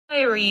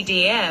Wire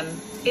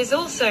EDM is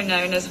also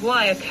known as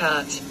wire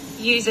cut.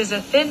 Uses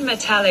a thin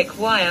metallic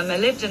wire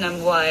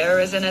molybdenum wire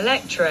as an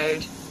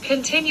electrode,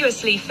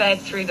 continuously fed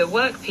through the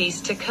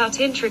workpiece to cut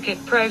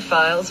intricate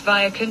profiles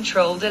via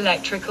controlled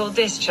electrical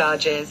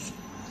discharges.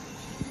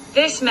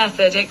 This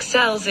method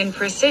excels in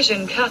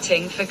precision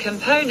cutting for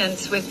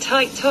components with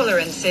tight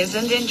tolerances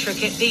and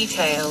intricate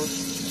details.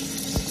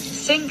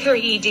 Sinker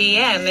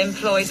EDM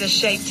employs a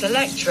shaped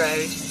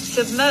electrode,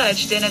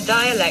 submerged in a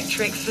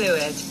dielectric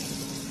fluid,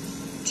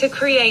 to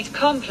create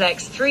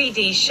complex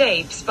 3D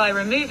shapes by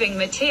removing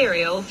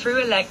material through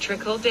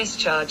electrical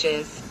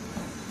discharges.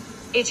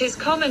 It is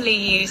commonly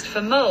used for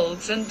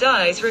molds and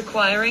dies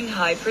requiring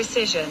high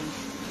precision.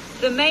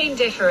 The main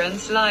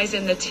difference lies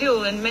in the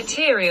tool and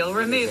material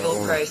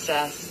removal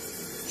process.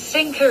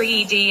 Sinker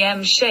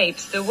EDM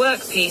shapes the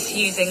workpiece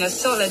using a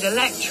solid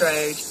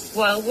electrode,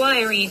 while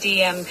wire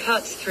EDM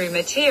cuts through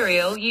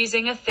material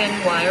using a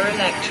thin wire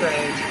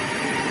electrode.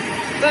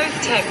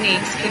 Both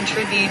techniques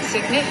contribute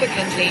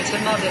significantly to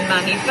modern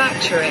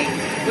manufacturing,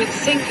 with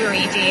Sinker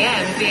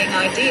EDM being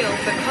ideal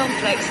for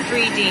complex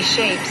 3D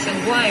shapes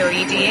and wire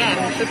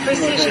EDM for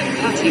precision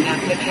cutting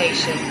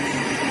applications.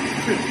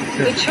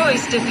 The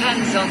choice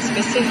depends on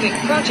specific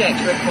project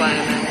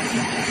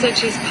requirements,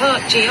 such as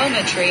part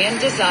geometry and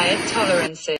desired tolerances.